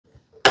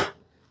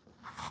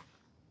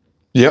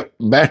Yep,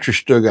 battery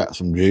still got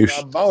some juice.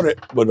 I bought it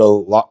with a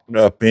locked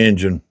up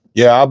engine.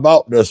 Yeah, I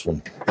bought this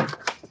one.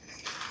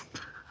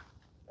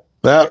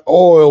 That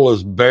oil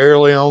is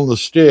barely on the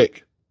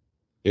stick.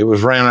 It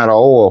was ran out of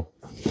oil.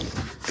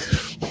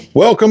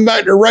 Welcome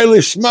back to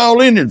Rayleigh's Small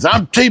Engines.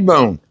 I'm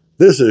T-Bone.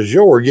 This is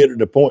your Get to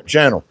the Point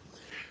channel.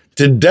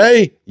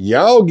 Today,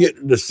 y'all get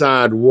to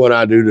decide what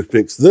I do to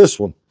fix this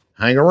one.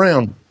 Hang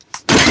around.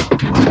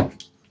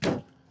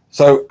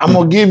 So I'm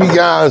gonna give you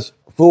guys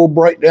a full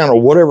breakdown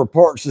of whatever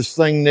parts this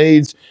thing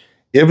needs,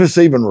 if it's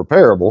even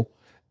repairable,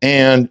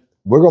 and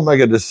we're gonna make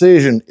a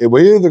decision if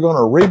we're either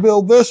gonna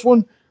rebuild this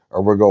one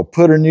or we're gonna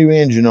put a new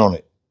engine on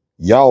it.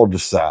 Y'all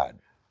decide.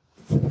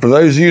 For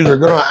those of you that are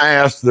gonna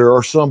ask, there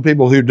are some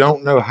people who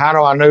don't know, how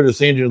do I know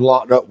this engine's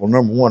locked up? Well,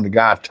 number one, the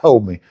guy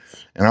told me,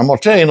 and I'm gonna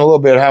tell you in a little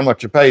bit how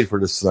much I paid for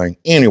this thing.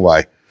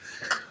 Anyway,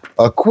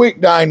 a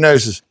quick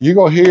diagnosis. You're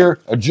gonna hear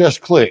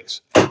adjust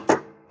clicks.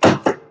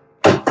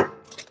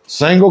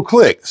 Single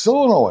click,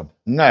 solenoid,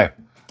 no,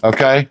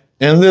 okay?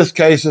 In this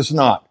case, it's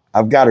not.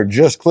 I've got a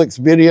Just Clicks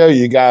video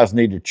you guys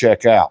need to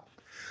check out.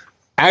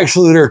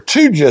 Actually, there are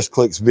two Just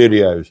Clicks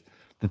videos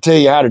to tell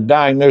you how to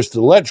diagnose the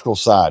electrical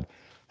side.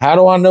 How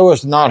do I know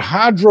it's not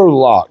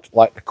hydro-locked,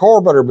 like the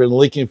carburetor been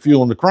leaking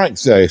fuel in the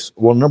crankcase?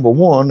 Well, number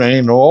one, there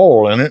ain't no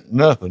oil in it,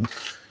 nothing.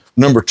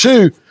 Number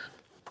two,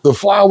 the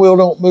flywheel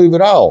don't move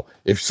at all.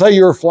 If, say,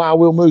 your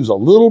flywheel moves a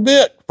little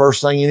bit,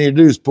 first thing you need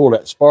to do is pull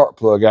that spark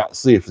plug out and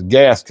see if the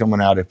gas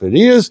coming out. If it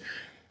is,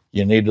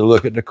 you need to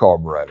look at the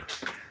carburetor.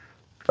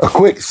 A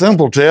quick,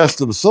 simple test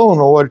of the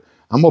solenoid.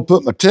 I'm gonna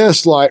put my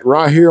test light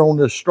right here on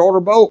this starter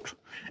bolt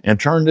and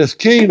turn this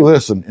key,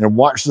 listen, and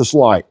watch this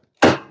light.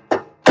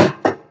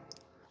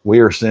 We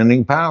are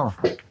sending power.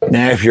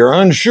 Now, if you're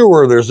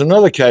unsure, there's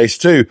another case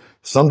too.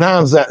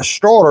 Sometimes that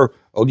starter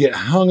will get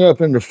hung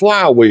up in the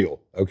flywheel,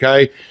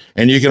 okay?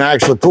 And you can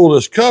actually pull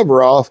this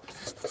cover off,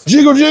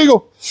 jiggle,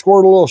 jiggle,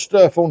 squirt a little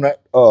stuff on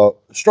that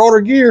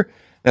starter gear,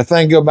 that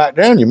thing go back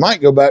down, you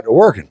might go back to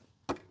working.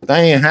 That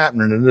ain't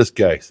happening in this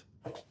case.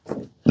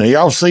 Now,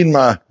 y'all seen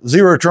my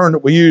zero turn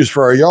that we use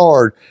for our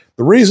yard.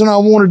 The reason I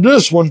wanted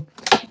this one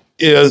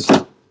is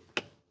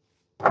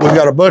we've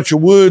got a bunch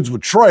of woods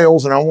with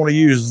trails, and I want to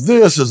use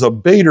this as a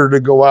beater to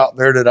go out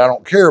there that I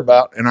don't care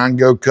about, and I can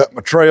go cut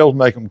my trails,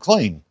 make them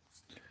clean.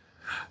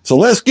 So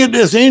let's get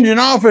this engine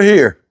off of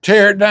here,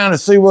 tear it down and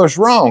see what's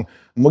wrong.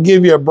 And we'll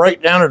give you a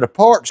breakdown of the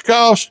parts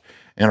cost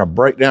and a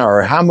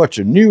breakdown of how much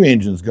a new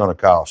engine's gonna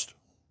cost.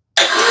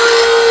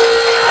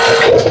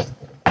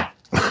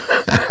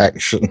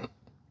 Action.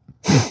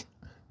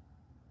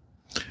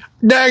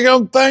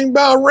 Daggone thing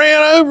about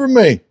ran over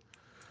me.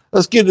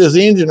 Let's get this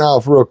engine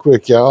off real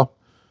quick, y'all.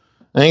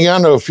 I ain't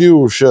got no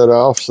fuel shut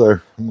off, so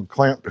I'm gonna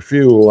clamp the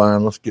fuel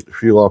line. Let's get the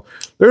fuel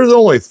off. There's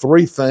only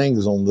three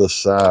things on this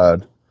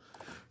side.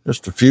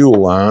 Just the fuel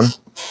line.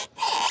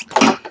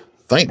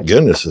 Thank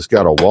goodness it's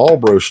got a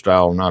Walbro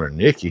style, not a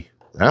Nicky.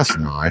 That's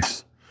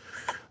nice.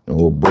 A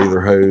little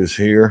breather hose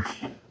here.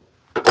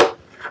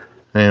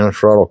 And a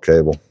throttle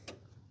cable.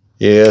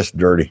 Yeah, it's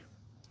dirty.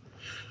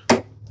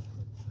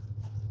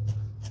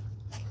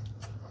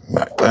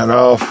 Back that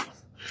off.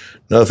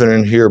 Nothing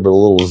in here but a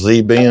little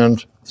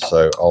Z-bend.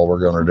 So all we're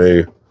gonna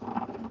do,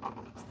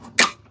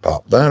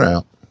 pop that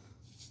out.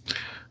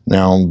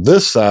 Now on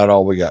this side,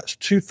 all we got is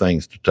two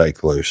things to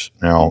take loose.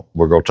 Now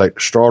we're gonna take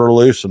the starter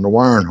loose and the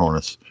wiring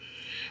harness.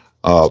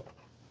 Well,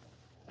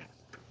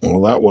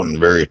 that wasn't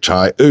very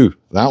tight. Ooh,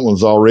 that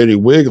one's already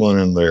wiggling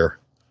in there.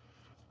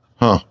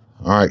 Huh,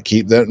 all right,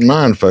 keep that in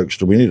mind, folks.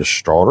 Do we need a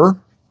starter?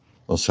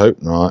 Let's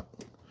hope not.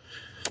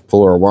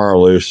 Pull our wire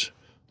loose.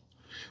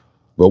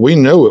 But we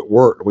know it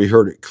worked. We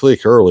heard it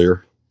click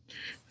earlier.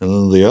 And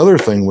then the other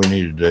thing we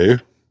need to do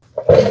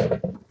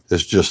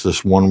is just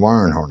this one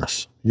wiring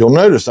harness. You'll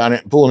notice I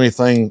didn't pull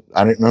anything.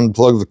 I didn't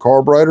unplug the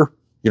carburetor.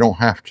 You don't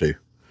have to.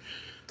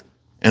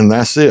 And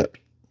that's it.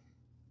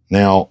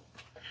 Now,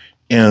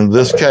 in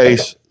this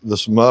case,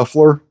 this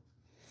muffler,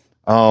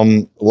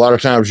 a lot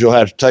of times you'll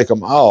have to take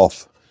them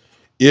off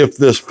if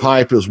this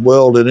pipe is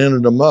welded into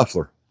the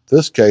muffler.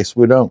 This case,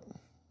 we don't.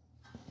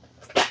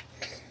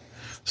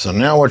 So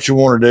now what you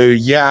want to do,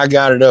 yeah, I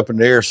got it up in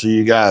the air so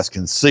you guys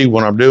can see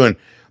what I'm doing.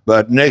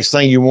 But next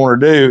thing you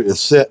want to do is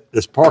set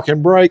this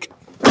parking brake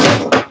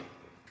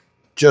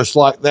just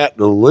like that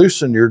to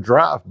loosen your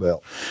drive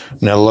belt.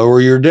 Now lower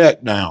your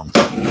deck down.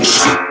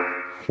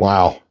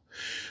 Wow.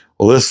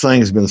 Well, this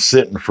thing's been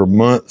sitting for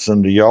months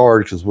in the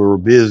yard because we were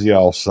busy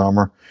all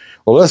summer.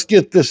 Well, let's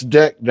get this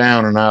deck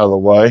down and out of the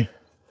way.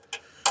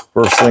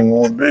 First thing we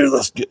want to do,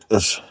 let's get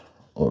this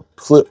little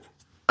clip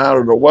out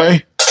of the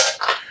way.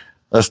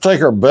 Let's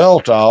take our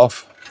belt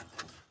off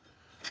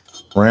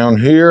around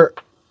here,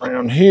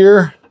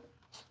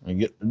 and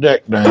get the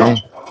deck down.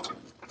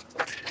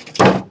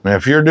 Now,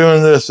 if you're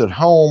doing this at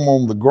home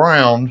on the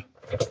ground,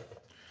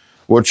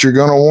 what you're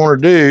gonna wanna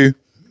do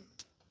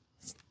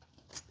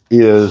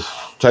is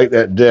take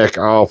that deck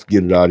off,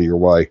 get it out of your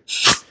way.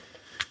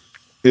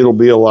 It'll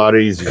be a lot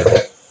easier.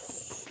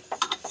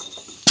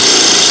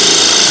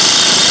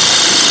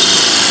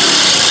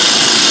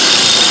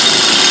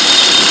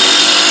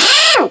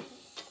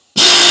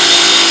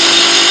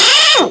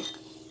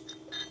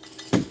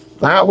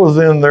 That was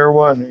in there,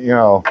 wasn't it,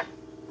 y'all?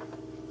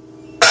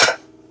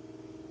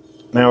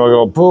 Now we're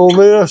gonna pull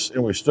this,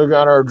 and we still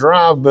got our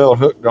drive belt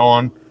hooked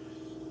on.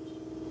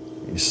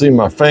 You see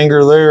my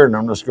finger there, and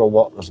I'm just gonna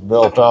walk this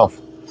belt off.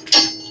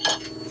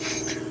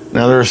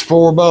 Now there's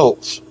 4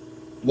 bolts.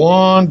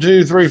 1,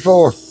 2, 3,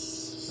 4.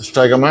 Let's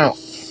take them out.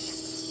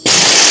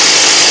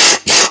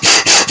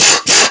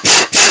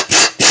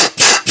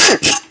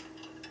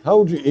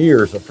 Hold your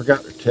ears, I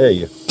forgot to tell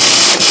you.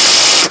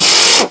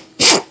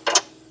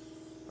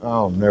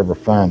 I'll never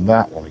find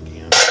that one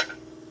again.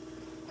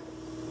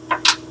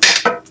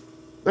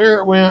 There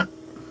it went.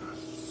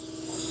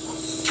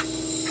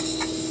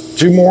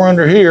 2 more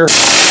under here.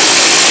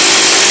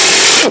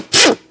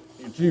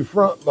 Your 2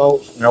 front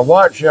bolts. Now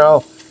watch,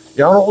 y'all.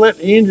 Y'all don't let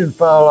the engine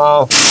fall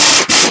off.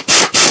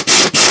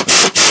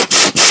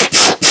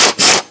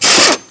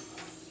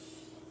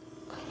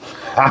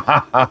 Ha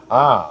ha ha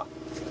ha.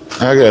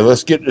 Okay,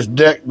 let's get this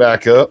deck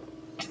back up.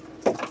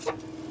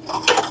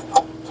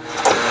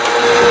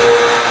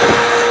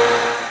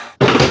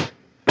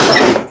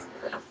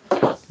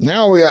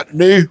 Now we got to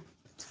do,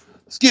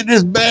 let's get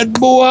this bad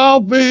boy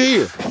off of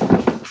here.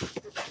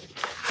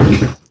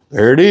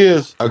 There it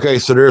is. Okay,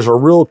 so there's a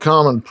real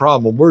common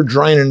problem. We're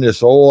draining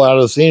this oil out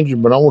of this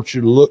engine, but I want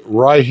you to look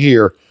right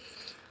here.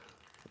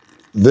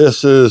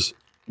 This is,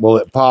 well,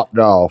 it popped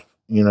off.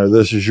 You know,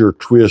 this is your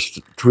twist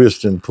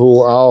and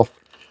pull off.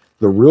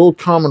 The real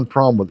common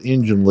problem with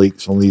engine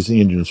leaks on these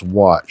engines,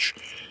 watch.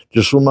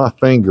 Just with my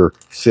finger,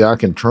 see, I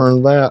can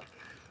turn that.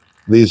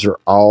 These are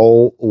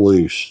all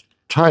loose.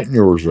 Tighten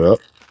yours up.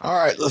 All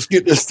right, let's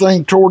get this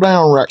thing tore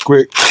down right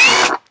quick.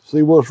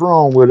 See what's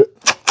wrong with it.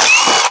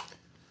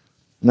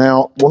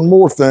 Now, one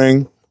more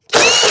thing.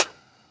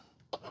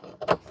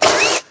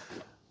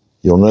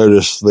 You'll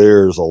notice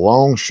there's a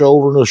long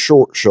shoulder and a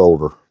short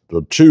shoulder.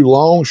 The 2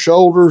 long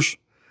shoulders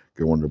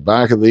go in the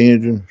back of the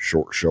engine,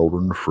 short shoulder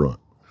in the front.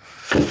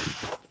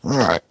 All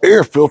right,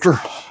 air filter.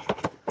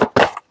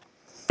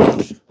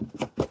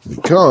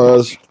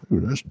 Because, ooh,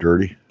 that's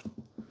dirty.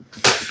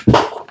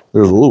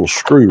 There's a little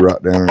screw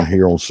right down in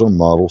here on some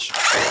models.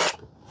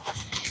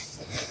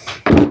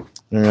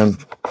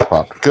 And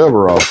pop the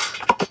cover off.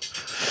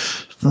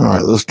 All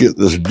right, let's get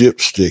this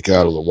dipstick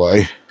out of the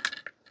way.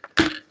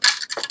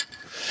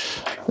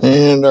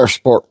 And our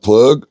spark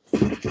plug.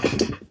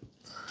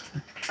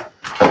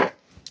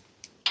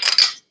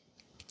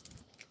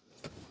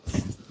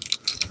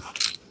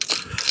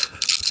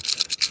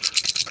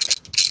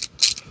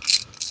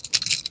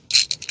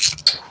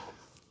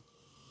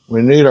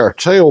 We need our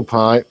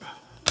tailpipe,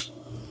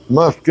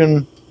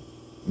 muffin,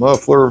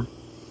 muffler,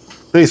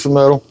 piece of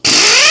metal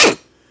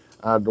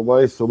out of the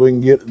way so we can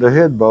get the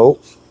head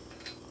bolts.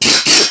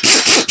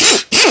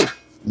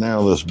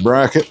 Now this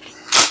bracket,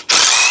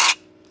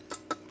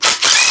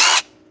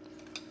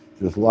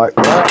 just like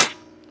that.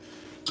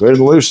 Go ahead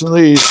and loosen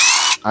these.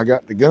 I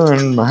got the gun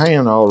in my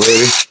hand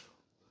already.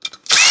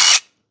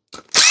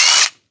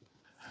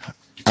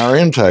 Our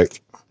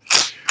intake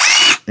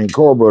and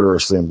carburetor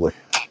assembly.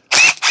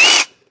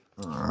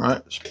 All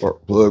right,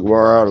 spark plug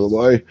wire out of the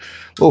way.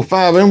 Little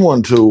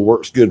 5M1 tool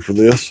works good for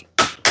this.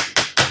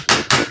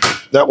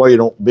 That way you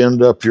don't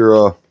bend up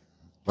your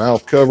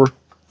valve cover.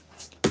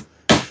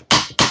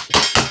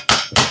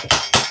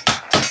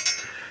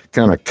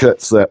 Kind of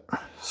cuts that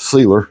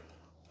sealer.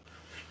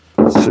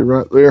 See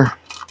right there.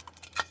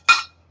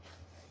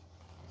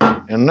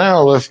 And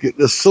now let's get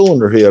this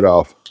cylinder head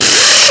off.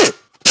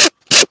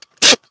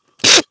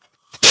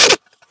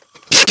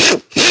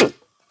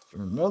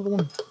 Another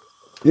one.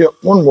 Yep,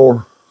 one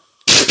more.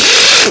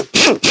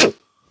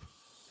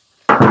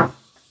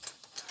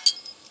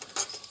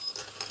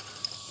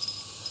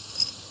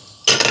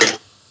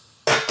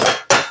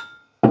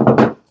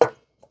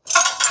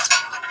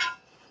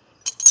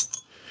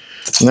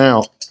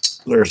 Now,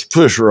 there's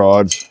push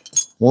rods.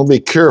 Want to be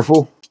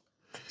careful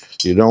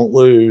you don't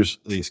lose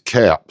these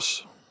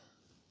caps.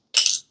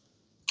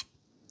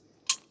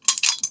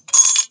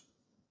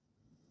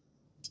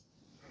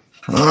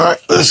 All right,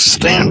 let's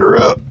stand her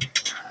up.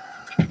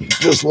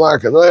 Just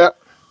like that.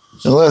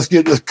 And let's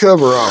get this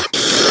cover off.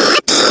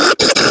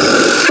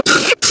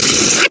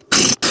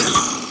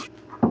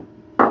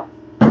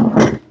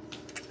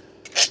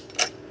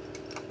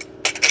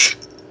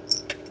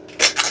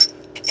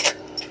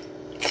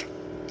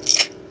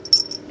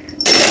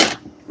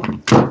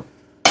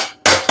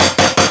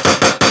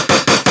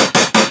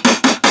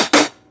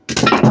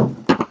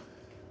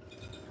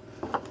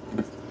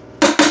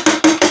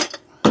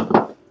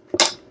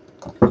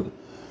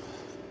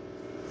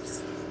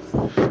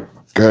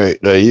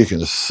 Great, now you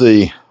can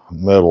see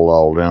metal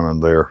all down in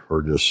there,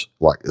 or just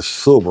like it's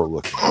silver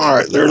looking. All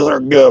right, there's our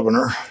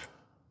governor.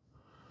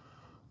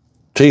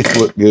 Teeth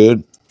look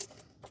good.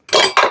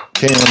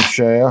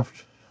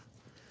 Camshaft.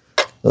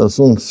 This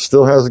one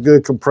still has a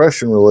good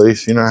compression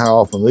release. You know how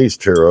often these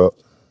tear up.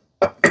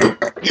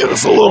 Get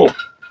us a little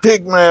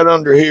pig mat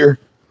under here.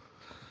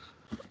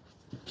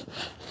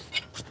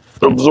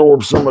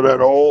 Absorb some of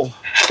that oil.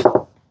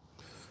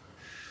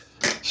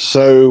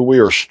 So we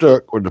are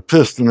stuck with the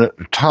piston at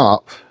the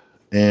top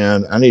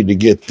and I need to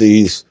get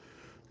the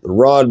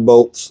rod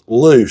bolts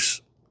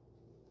loose,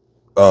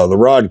 the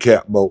rod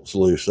cap bolts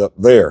loose up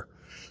there.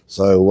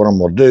 So what I'm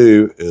going to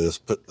do is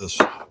put this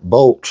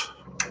bolt.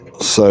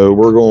 So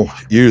we're going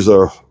to use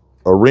a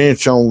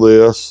wrench on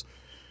this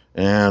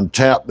and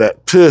tap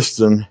that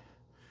piston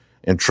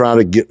and try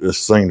to get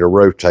this thing to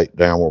rotate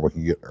down where we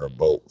can get our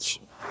bolts.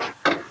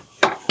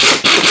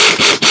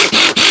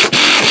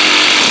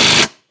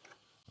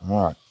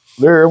 All right,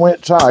 there it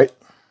went tight.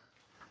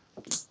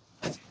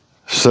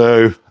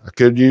 So I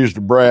could use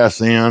the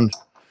brass end,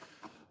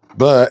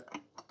 but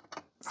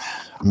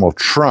I'm gonna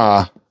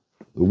try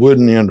the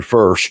wooden end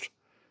first.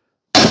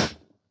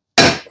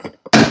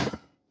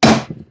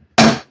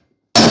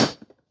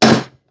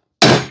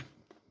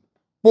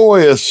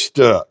 Boy, it's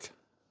stuck.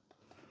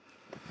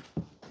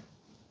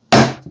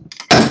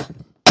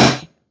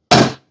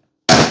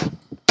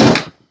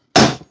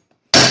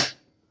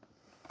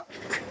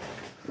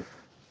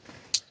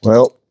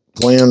 Well,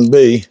 plan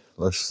B,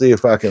 let's see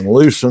if I can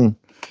loosen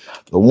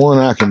the one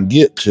I can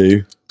get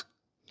to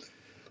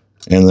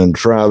and then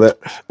try that.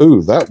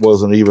 Ooh, that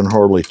wasn't even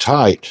hardly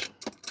tight.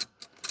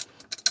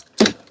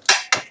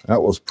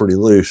 That was pretty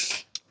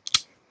loose.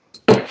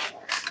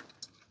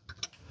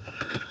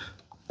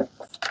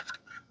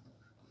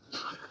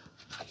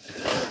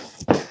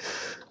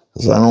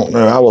 I don't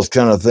know, I was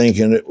kind of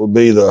thinking it would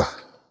be the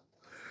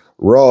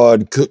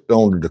rod cooked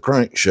onto the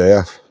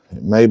crankshaft.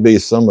 It may be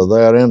some of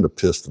that and the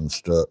piston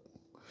stuck.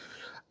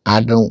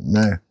 I don't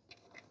know.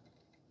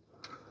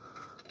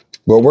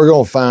 But we're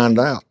going to find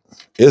out.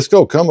 It's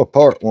going to come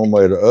apart one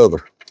way or the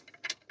other.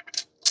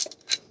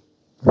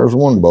 There's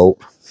one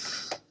bolt.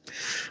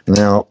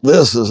 Now,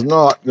 this is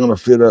not going to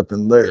fit up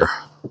in there.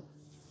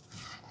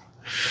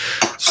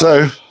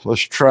 So,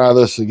 let's try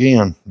this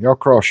again. Y'all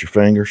cross your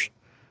fingers.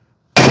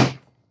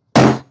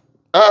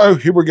 Uh-oh,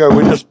 here we go.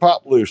 We just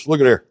popped loose.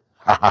 Look at there.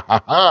 Ha, ha,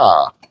 ha,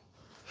 ha.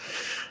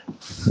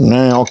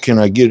 Now, can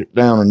I get it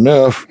down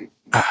enough?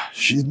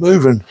 She's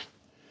moving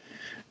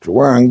to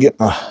where I can get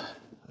my,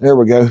 there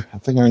we go. I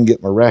think I can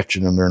get my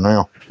ratchet in there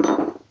now.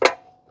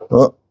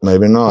 Oh,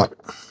 maybe not.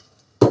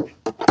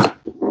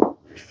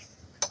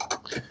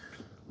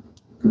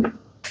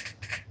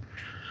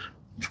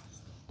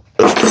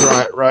 Let's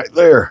try it right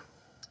there.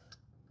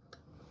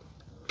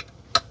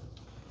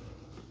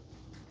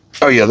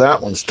 Oh yeah,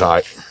 that one's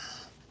tight.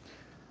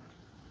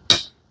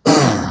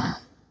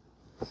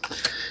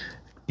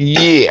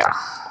 Yeah.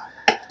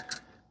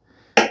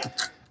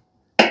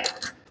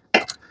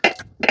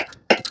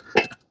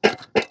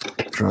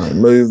 Try to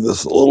move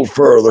this a little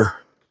further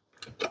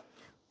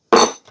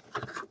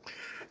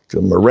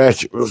because my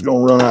ratchet was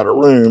going to run out of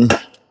room.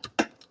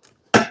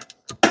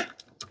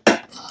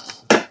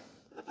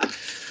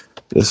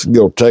 This is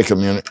going to take a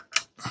minute.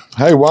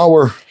 Hey, while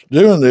we're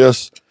doing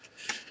this,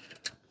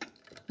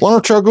 why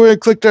don't y'all go ahead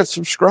and click that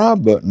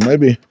subscribe button?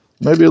 Maybe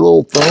a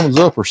little thumbs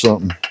up or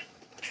something.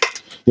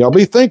 Y'all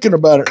be thinking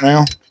about it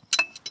now.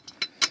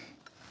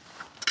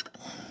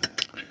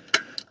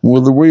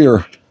 Whether we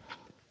are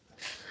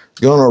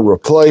gonna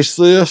replace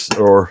this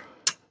or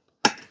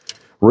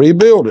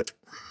rebuild it.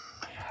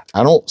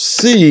 I don't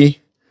see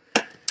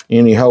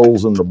any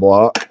holes in the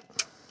block.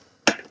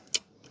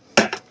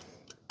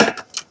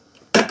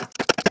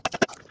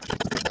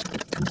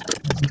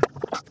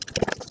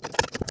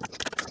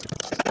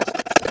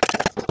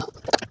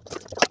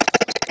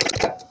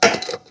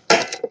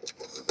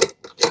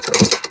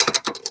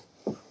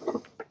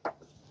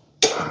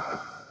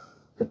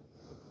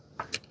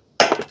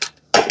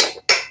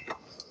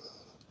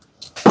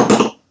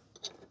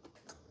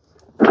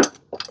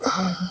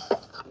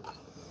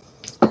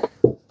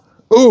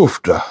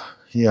 Oofta.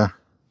 Yeah.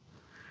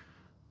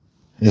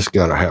 It's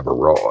got to have a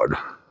rod.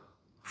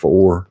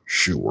 For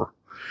sure.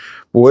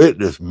 Boy, it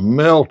just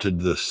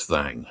melted this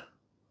thing.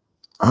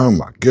 Oh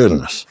my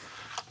goodness.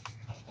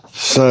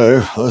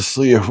 So, let's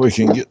see if we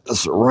can get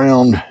this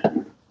around. I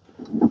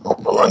don't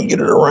know if I can get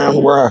it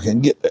around where I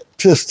can get that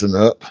piston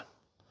up.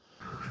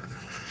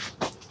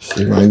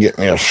 See if I can get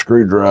me a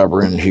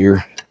screwdriver in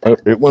here. Oh,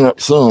 it went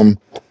up some.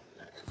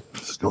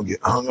 It's going to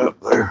get hung up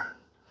there.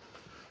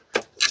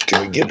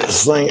 Can we get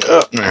this thing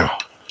up now?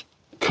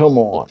 Come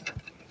on.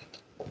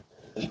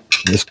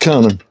 It's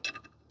coming.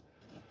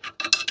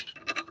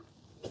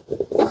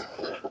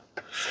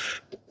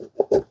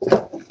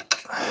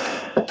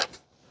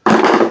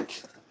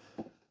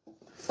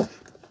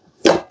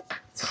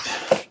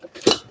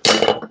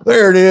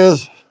 There it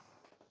is.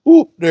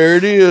 Whoop, there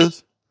it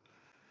is.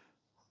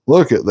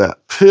 Look at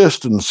that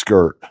piston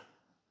skirt.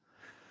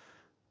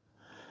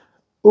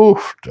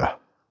 Oof.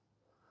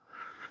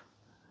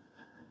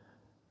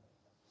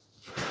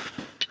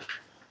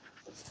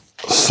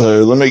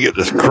 So let me get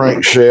this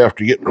crankshaft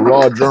to get the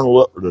rod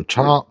journal up to the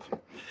top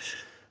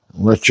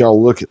and let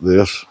y'all look at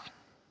this.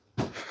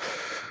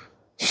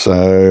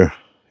 So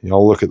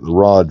y'all look at the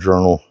rod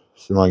journal.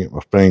 See if I can get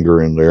my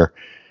finger in there.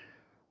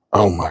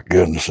 Oh my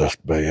goodness, that's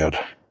bad.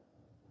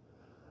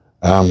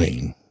 I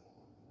mean,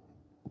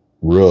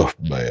 rough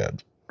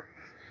bad.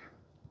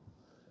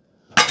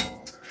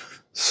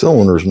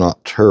 Cylinder's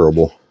not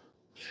terrible,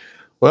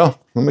 Well,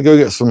 let me go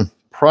get some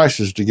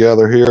prices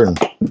together here and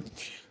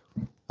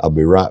I'll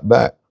be right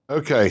back.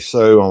 Okay,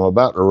 so I'm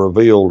about to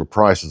reveal the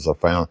prices I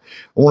found.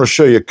 I want to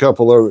show you a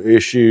couple other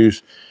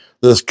issues.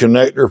 This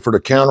connector for the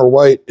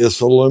counterweight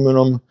is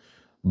aluminum.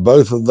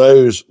 Both of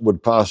those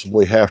would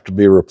possibly have to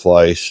be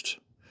replaced,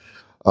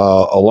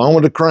 along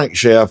with the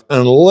crankshaft,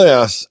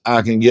 unless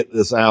I can get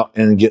this out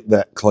and get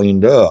that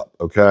cleaned up,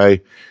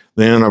 okay?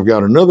 Then I've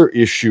got another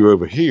issue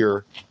over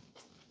here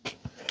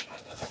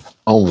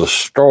on the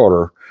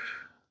starter.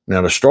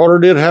 Now, the starter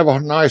did have a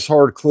nice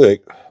hard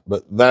click,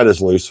 but that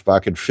is loose. If I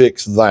could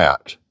fix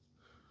that.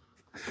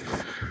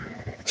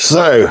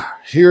 So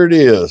here it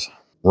is,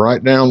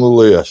 right down the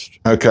list.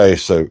 Okay,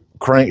 so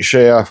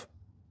crankshaft,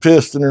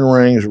 piston and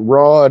rings,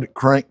 rod,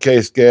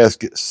 crankcase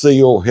gasket,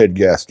 seal, head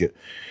gasket.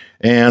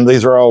 And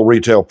these are all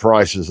retail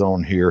prices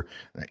on here.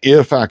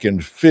 If I can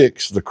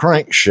fix the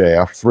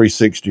crankshaft,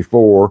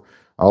 $364.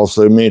 I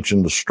also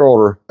mentioned the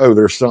starter. Oh,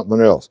 there's something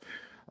else.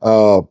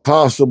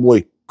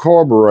 Possibly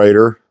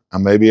carburetor.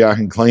 Maybe I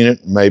can clean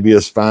it. Maybe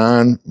it's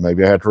fine.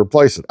 Maybe I have to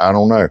replace it. I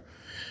don't know.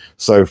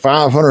 So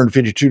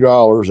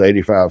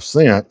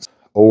 $552.85,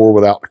 or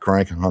without the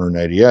crank,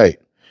 $188.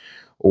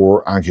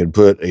 Or I could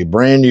put a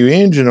brand new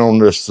engine on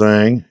this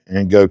thing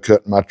and go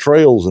cut my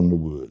trails in the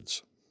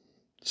woods.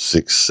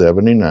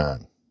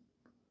 $679.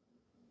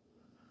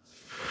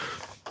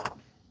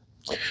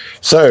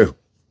 So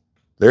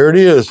there it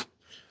is.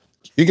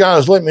 You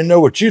guys let me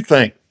know what you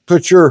think.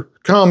 Put your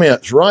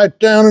comments right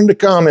down in the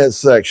comments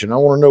section. I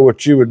want to know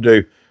what you would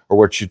do or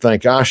what you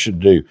think I should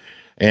do.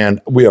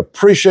 And we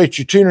appreciate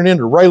you tuning in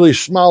to Rayleigh's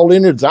Small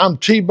Engines. I'm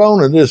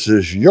T-Bone, and this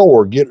is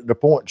your Get It to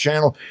Point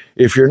channel.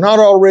 If you're not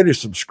already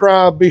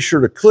subscribed, be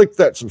sure to click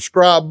that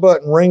subscribe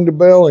button, ring the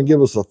bell, and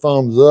give us a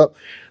thumbs up.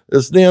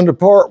 This is the end of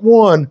part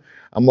 1.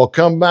 I'm going to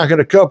come back in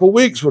a couple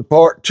weeks with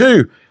part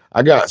 2.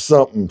 I got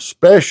something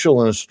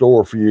special in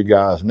store for you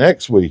guys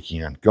next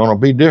weekend. Going to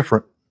be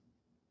different.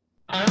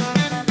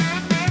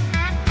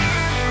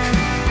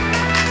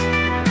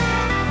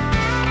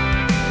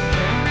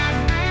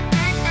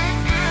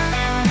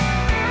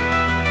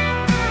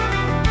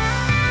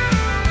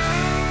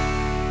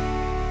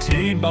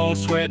 T-Bone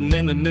sweating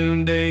in the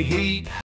noonday heat.